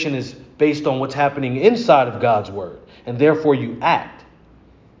conviction is based on what's happening inside of God's Word. And therefore you act.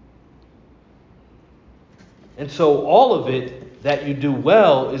 And so all of it that you do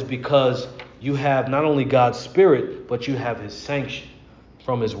well is because you have not only God's Spirit, but you have His sanction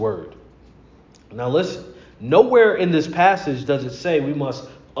from His Word. Now listen, nowhere in this passage does it say we must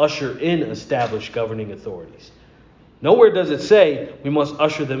usher in established governing authorities. Nowhere does it say we must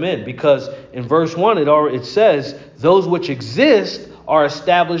usher them in, because in verse 1 it says those which exist are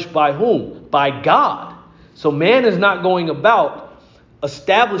established by whom? By God. So man is not going about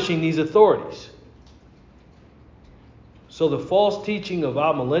establishing these authorities. So the false teaching of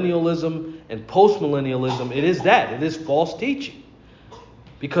amillennialism and postmillennialism, it is false teaching.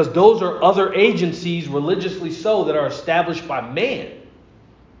 Because those are other agencies, religiously so, that are established by man,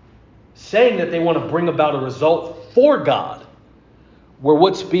 saying that they want to bring about a result for God. Where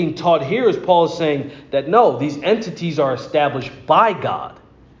what's being taught here is Paul is saying that no, these entities are established by God.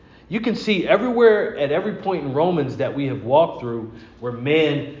 You can see everywhere at every point in Romans that we have walked through where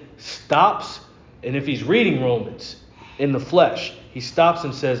man stops, and if he's reading Romans in the flesh, he stops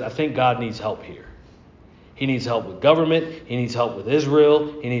and says, I think God needs help here. He needs help with government. He needs help with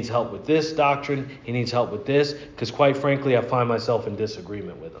Israel. He needs help with this doctrine. He needs help with this, because quite frankly, I find myself in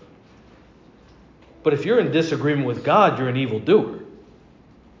disagreement with him. But if you're in disagreement with God, you're an evildoer.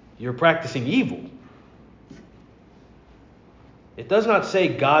 You're practicing evil. It does not say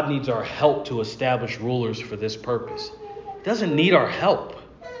God needs our help to establish rulers for this purpose. He doesn't need our help.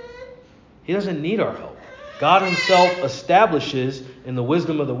 He doesn't need our help. God himself establishes, in the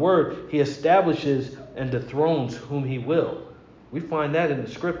wisdom of the word, he establishes and dethrones whom he will. We find that in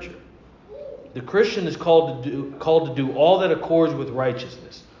the scripture. The Christian is called to do all that accords with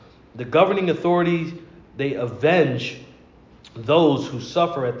righteousness. The governing authorities, they avenge those who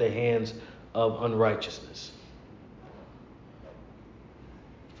suffer at the hands of unrighteousness.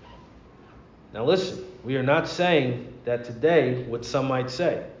 Now listen, we are not saying that today what some might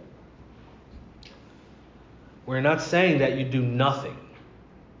say. We're not saying that you do nothing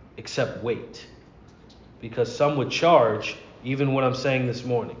except wait. Because some would charge, even what I'm saying this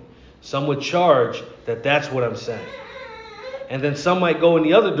morning, some would charge that that's what I'm saying. And then some might go in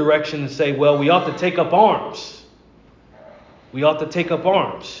the other direction and say, well, we ought to take up arms. We ought to take up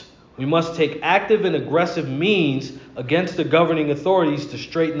arms. We must take active and aggressive means against the governing authorities to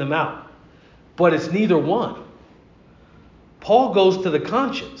straighten them out. But it's neither one. Paul goes to the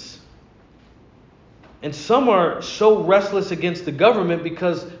conscience. And some are so restless against the government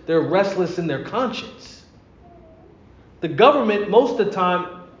because they're restless in their conscience. The government, most of the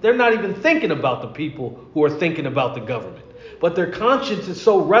time, they're not even thinking about the people who are thinking about the government. But their conscience is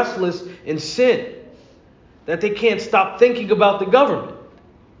so restless in sin that they can't stop thinking about the government,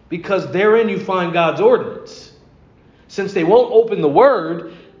 because therein you find God's ordinance. Since they won't open the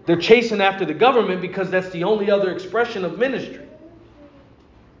word, they're chasing after the government because that's the only other expression of ministry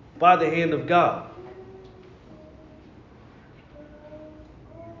by the hand of God.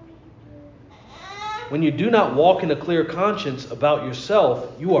 When you do not walk in a clear conscience about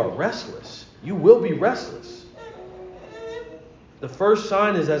yourself, you are restless. you will be restless. The first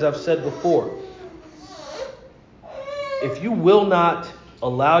sign is, as I've said before, if you will not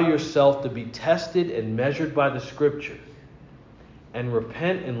allow yourself to be tested and measured by the Scripture and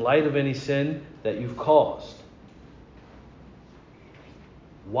repent in light of any sin that you've caused,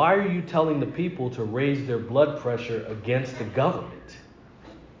 why are you telling the people to raise their blood pressure against the government?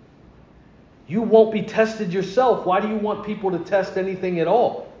 You won't be tested yourself. Why do you want people to test anything at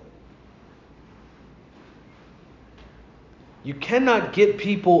all? You cannot get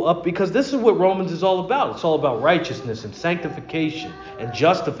people up, because this is what Romans is all about. It's all about righteousness and sanctification and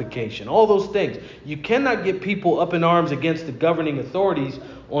justification, all those things. You cannot get people up in arms against the governing authorities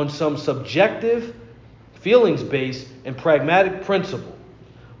on some subjective, feelings-based, and pragmatic principle.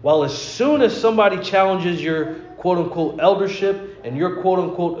 While as soon as somebody challenges your quote-unquote eldership and your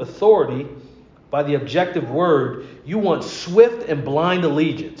quote-unquote authority by the objective word, you want swift and blind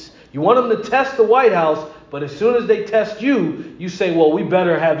allegiance. You want them to test the White House, but as soon as they test you, you say, well, we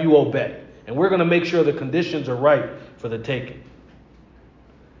better have you obey. And we're going to make sure the conditions are right for the taking.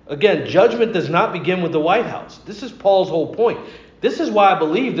 Again, judgment does not begin with the White House. This is Paul's whole point. This is why I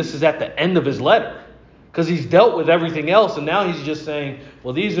believe this is at the end of his letter. Because he's dealt with everything else, and now he's just saying,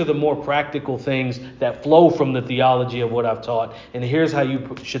 well, these are the more practical things that flow from the theology of what I've taught, and here's how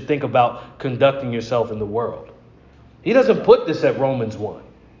you should think about conducting yourself in the world. He doesn't put this at Romans 1.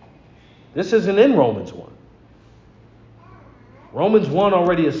 This isn't in Romans 1. Romans 1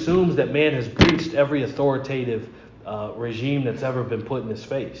 already assumes that man has breached every authoritative regime that's ever been put in his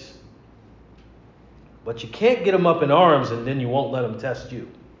face. But you can't get them up in arms and then you won't let them test you.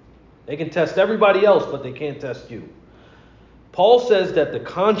 They can test everybody else, but they can't test you. Paul says that the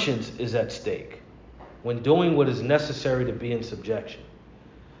conscience is at stake when doing what is necessary to be in subjection.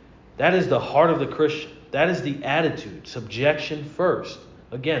 That is the heart of the Christian. That is the attitude. Subjection first.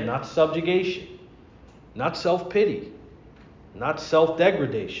 Again, not subjugation, not self-pity, not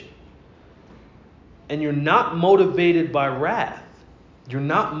self-degradation. And you're not motivated by wrath. You're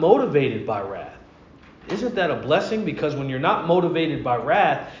not motivated by wrath. Isn't that a blessing? Because when you're not motivated by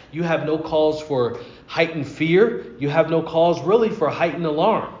wrath, you have no cause for heightened fear. You have no cause really for heightened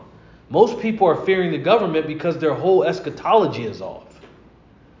alarm. Most people are fearing the government because their whole eschatology is off.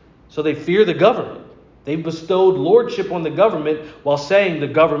 So they fear the government. They've bestowed lordship on the government while saying the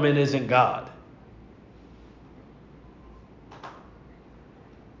government isn't God.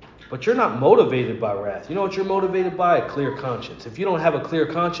 But you're not motivated by wrath. You know what you're motivated by? A clear conscience. If you don't have a clear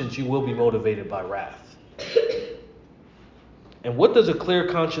conscience, you will be motivated by wrath. And what does a clear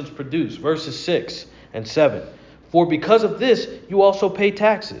conscience produce? Verses 6 and 7. For because of this, you also pay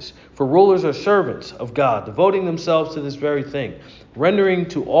taxes. For rulers are servants of God, devoting themselves to this very thing, rendering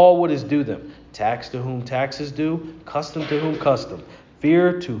to all what is due them. Tax to whom tax is due, custom to whom custom,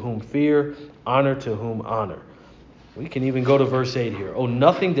 fear to whom fear, honor to whom honor. We can even go to verse 8 here. Owe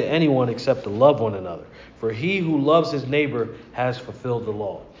nothing to anyone except to love one another. For he who loves his neighbor has fulfilled the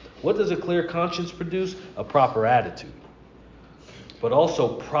law. What does a clear conscience produce? A proper attitude. But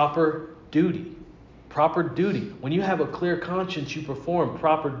also proper duty. Proper duty. When you have a clear conscience, you perform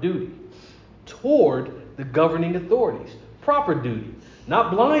proper duty toward the governing authorities. Proper duty.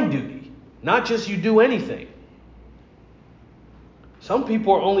 Not blind duty. Not just you do anything. Some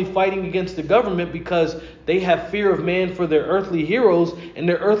people are only fighting against the government because they have fear of man for their earthly heroes, and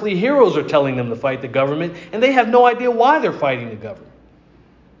their earthly heroes are telling them to fight the government, and they have no idea why they're fighting the government.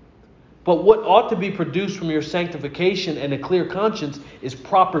 But what ought to be produced from your sanctification and a clear conscience is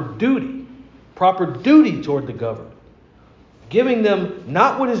proper duty. Proper duty toward the government. Giving them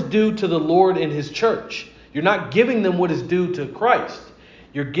not what is due to the Lord and his church. You're not giving them what is due to Christ.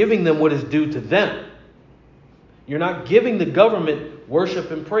 You're giving them what is due to them. You're not giving the government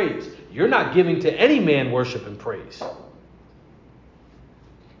worship and praise. You're not giving to any man worship and praise.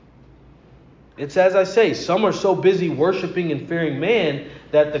 It's as I say, some are so busy worshiping and fearing man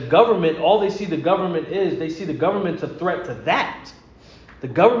that the government, all they see the government is, they see the government's a threat to that. The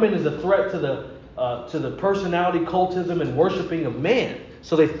government is a threat to the personality cultism and worshiping of man.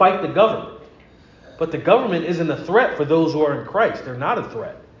 So they fight the government. But the government isn't a threat for those who are in Christ. They're not a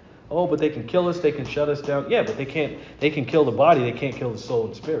threat. Oh, but they can kill us, they can shut us down. Yeah, but they can kill the body, they can't kill the soul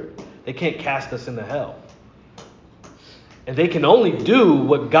and spirit. They can't cast us into hell. And they can only do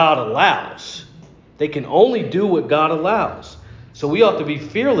what God allows. They can only do what God allows. So we ought to be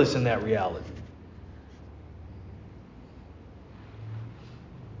fearless in that reality.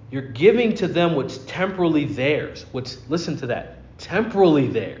 You're giving to them what's temporally theirs. Listen to that. Temporally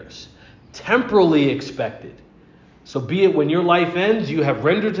theirs. Temporally expected. So be it when your life ends, you have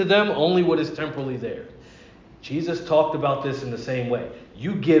rendered to them only what is temporally there. Jesus talked about this in the same way.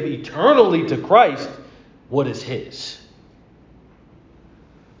 You give eternally to Christ what is his.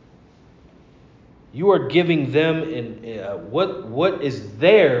 You are giving them what is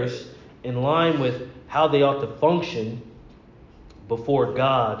theirs in line with how they ought to function before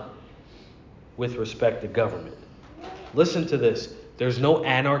God with respect to government. Listen to this. There's no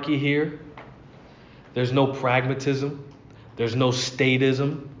anarchy here. There's no pragmatism. There's no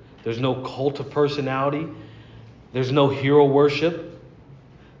statism. There's no cult of personality. There's no hero worship.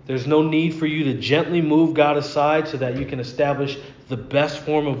 There's no need for you to gently move God aside so that you can establish the best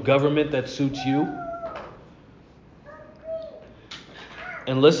form of government that suits you.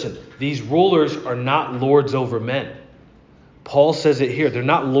 And listen, these rulers are not lords over men. Paul says it here. They're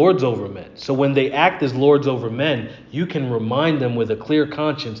not lords over men. So when they act as lords over men, you can remind them with a clear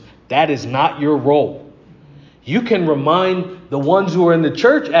conscience, that is not your role. You can remind the ones who are in the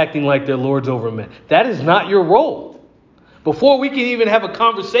church acting like they're lords over men. That is not your role. Before we can even have a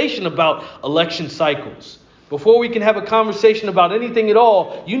conversation about election cycles, before we can have a conversation about anything at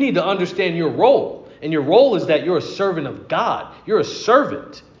all, you need to understand your role. And your role is that you're a servant of God. You're a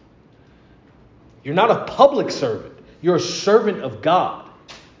servant. You're not a public servant. You're a servant of God.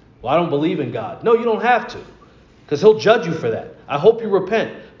 Well, I don't believe in God. No, you don't have to, because he'll judge you for that. I hope you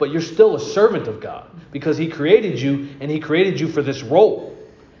repent, but you're still a servant of God because he created you, and he created you for this role.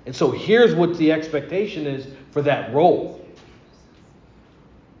 And so here's what the expectation is for that role.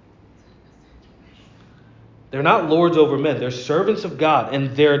 They're not lords over men. They're servants of God,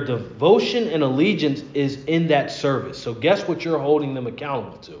 and their devotion and allegiance is in that service. So guess what you're holding them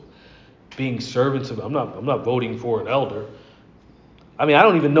accountable to? Being servants of. I'm not voting for an elder. I mean, I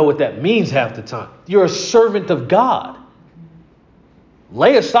don't even know what that means half the time. You're a servant of God.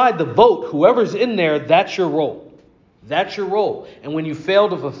 Lay aside the vote. Whoever's in there, that's your role. That's your role. And when you fail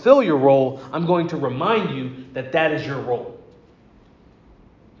to fulfill your role, I'm going to remind you that that is your role.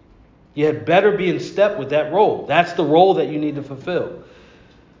 You had better be in step with that role. That's the role that you need to fulfill.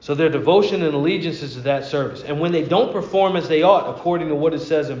 So their devotion and allegiance is to that service. And when they don't perform as they ought, according to what it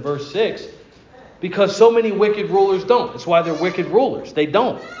says in verse 6, because so many wicked rulers don't. That's why they're wicked rulers. They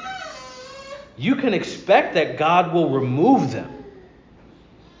don't. You can expect that God will remove them.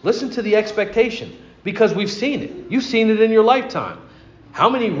 Listen to the expectation, because we've seen it. You've seen it in your lifetime. How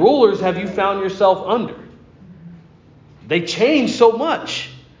many rulers have you found yourself under? They change so much.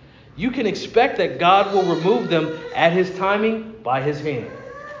 You can expect that God will remove them at his timing by his hand.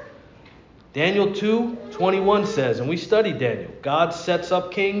 Daniel 2:21 says, and we studied Daniel, God sets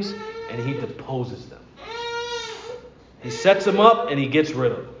up kings and he deposes them. He sets them up and he gets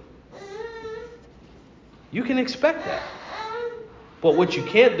rid of them. You can expect that. But what you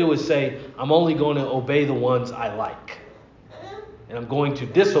can't do is say, I'm only going to obey the ones I like. And I'm going to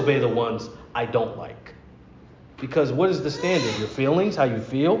disobey the ones I don't like. Because what is the standard? Your feelings, how you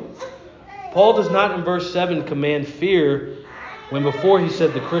feel? Paul does not in verse 7 command fear when before he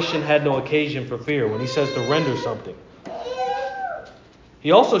said the Christian had no occasion for fear, when he says to render something.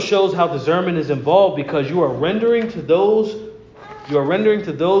 He also shows how discernment is involved because you are rendering to those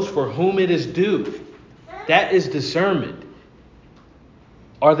for whom it is due. That is discernment.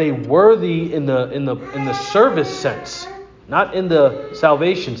 Are they worthy in the service sense, not in the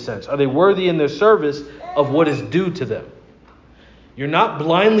salvation sense? Are they worthy in their service of what is due to them? You're not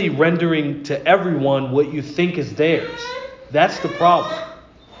blindly rendering to everyone what you think is theirs. That's the problem.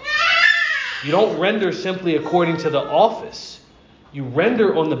 You don't render simply according to the office. You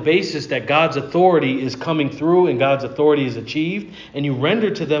render on the basis that God's authority is coming through and God's authority is achieved, and you render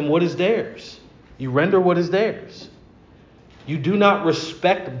to them what is theirs. You render what is theirs. You do not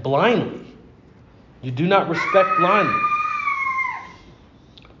respect blindly. You do not respect blindly.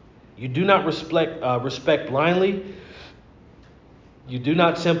 You do not respect blindly. You do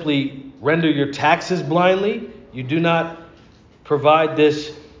not simply render your taxes blindly. You do not provide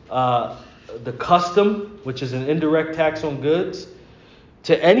this, the custom, which is an indirect tax on goods,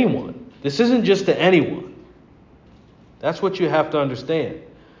 to anyone. This isn't just to anyone. That's what you have to understand.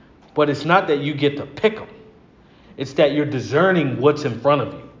 But it's not that you get to pick them. It's that you're discerning what's in front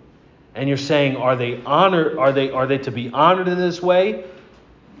of you. And you're saying, are they honored? Are they to be honored in this way?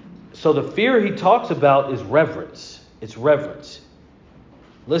 So the fear he talks about is reverence. It's reverence.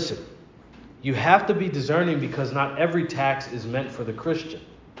 Listen, you have to be discerning because not every tax is meant for the Christian.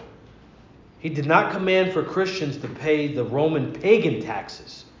 He did not command for Christians to pay the Roman pagan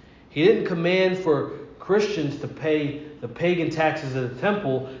taxes. He didn't command for Christians to pay the pagan taxes of the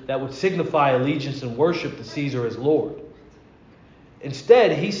temple that would signify allegiance and worship to Caesar as Lord.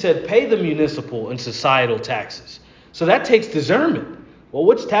 Instead, he said, pay the municipal and societal taxes. So that takes discernment. Well,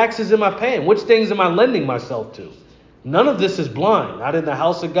 which taxes am I paying? Which things am I lending myself to? None of this is blind, not in the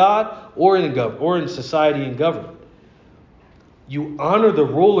house of God or in society and government. You honor the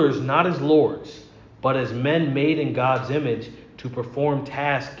rulers not as lords, but as men made in God's image to perform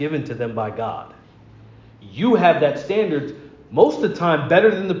tasks given to them by God. You have that standard most of the time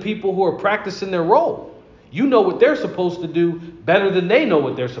better than the people who are practicing their role. You know what they're supposed to do better than they know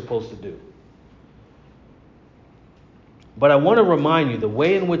what they're supposed to do. But I want to remind you the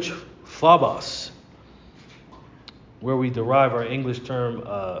way in which phobos, where we derive our English term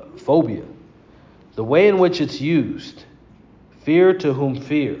phobia, the way in which it's used, fear to whom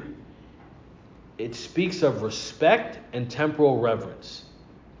fear, it speaks of respect and temporal reverence.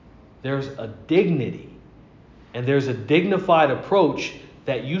 There's a dignity and there's a dignified approach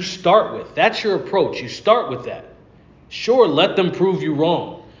that you start with. That's your approach. You start with that. Sure, let them prove you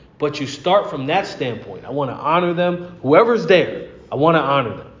wrong, but you start from that standpoint. I want to honor them. Whoever's there, I want to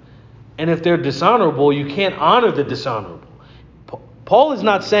honor them. And if they're dishonorable, you can't honor the dishonorable. Paul is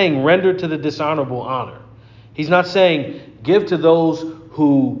not saying render to the dishonorable honor. He's not saying give to those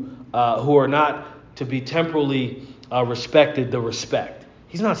who are not to be temporally respected the respect.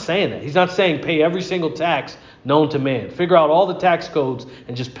 He's not saying that. He's not saying pay every single tax known to man. Figure out all the tax codes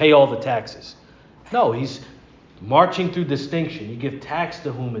and just pay all the taxes. No, he's marching through distinction. You give tax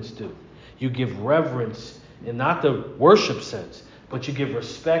to whom it's due. You give reverence in not the worship sense, but you give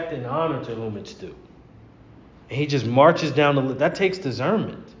respect and honor to whom it's due. And he just marches down the list. That takes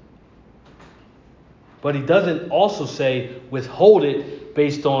discernment. But he doesn't also say withhold it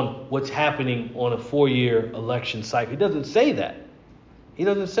based on what's happening on a 4-year election cycle. He doesn't say that. He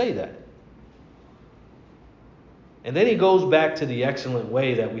doesn't say that. And then he goes back to the excellent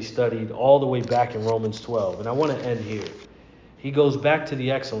way that we studied all the way back in Romans 12. And I want to end here. He goes back to the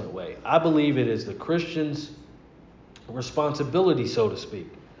excellent way. I believe it is the Christian's responsibility, so to speak,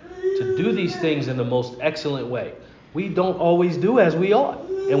 to do these things in the most excellent way. We don't always do as we ought.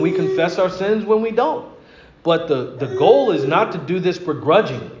 And we confess our sins when we don't. But the goal is not to do this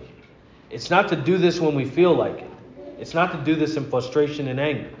begrudgingly. It's not to do this when we feel like it. It's not to do this in frustration and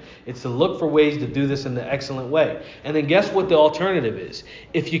anger. It's to look for ways to do this in the excellent way. And then guess what the alternative is?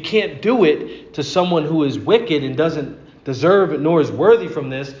 If you can't do it to someone who is wicked and doesn't deserve it nor is worthy from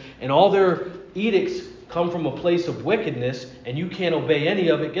this, and all their edicts come from a place of wickedness, and you can't obey any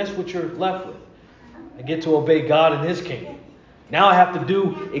of it, guess what you're left with? I get to obey God and His kingdom. Now I have to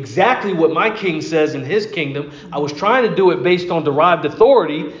do exactly what my king says in his kingdom. I was trying to do it based on derived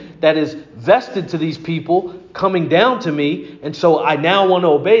authority that is vested to these people coming down to me. And so I now want to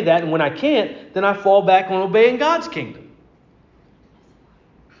obey that. And when I can't, then I fall back on obeying God's kingdom.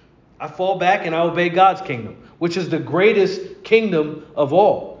 I fall back and I obey God's kingdom, which is the greatest kingdom of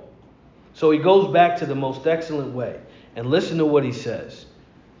all. So he goes back to the most excellent way. And listen to what he says,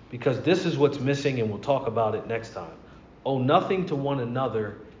 because this is what's missing, and we'll talk about it next time. Owe nothing to one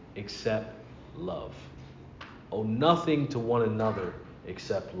another except love. Owe nothing to one another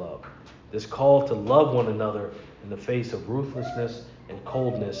except love. This call to love one another in the face of ruthlessness and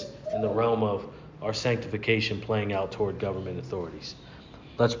coldness in the realm of our sanctification playing out toward government authorities.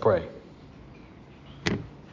 Let's pray.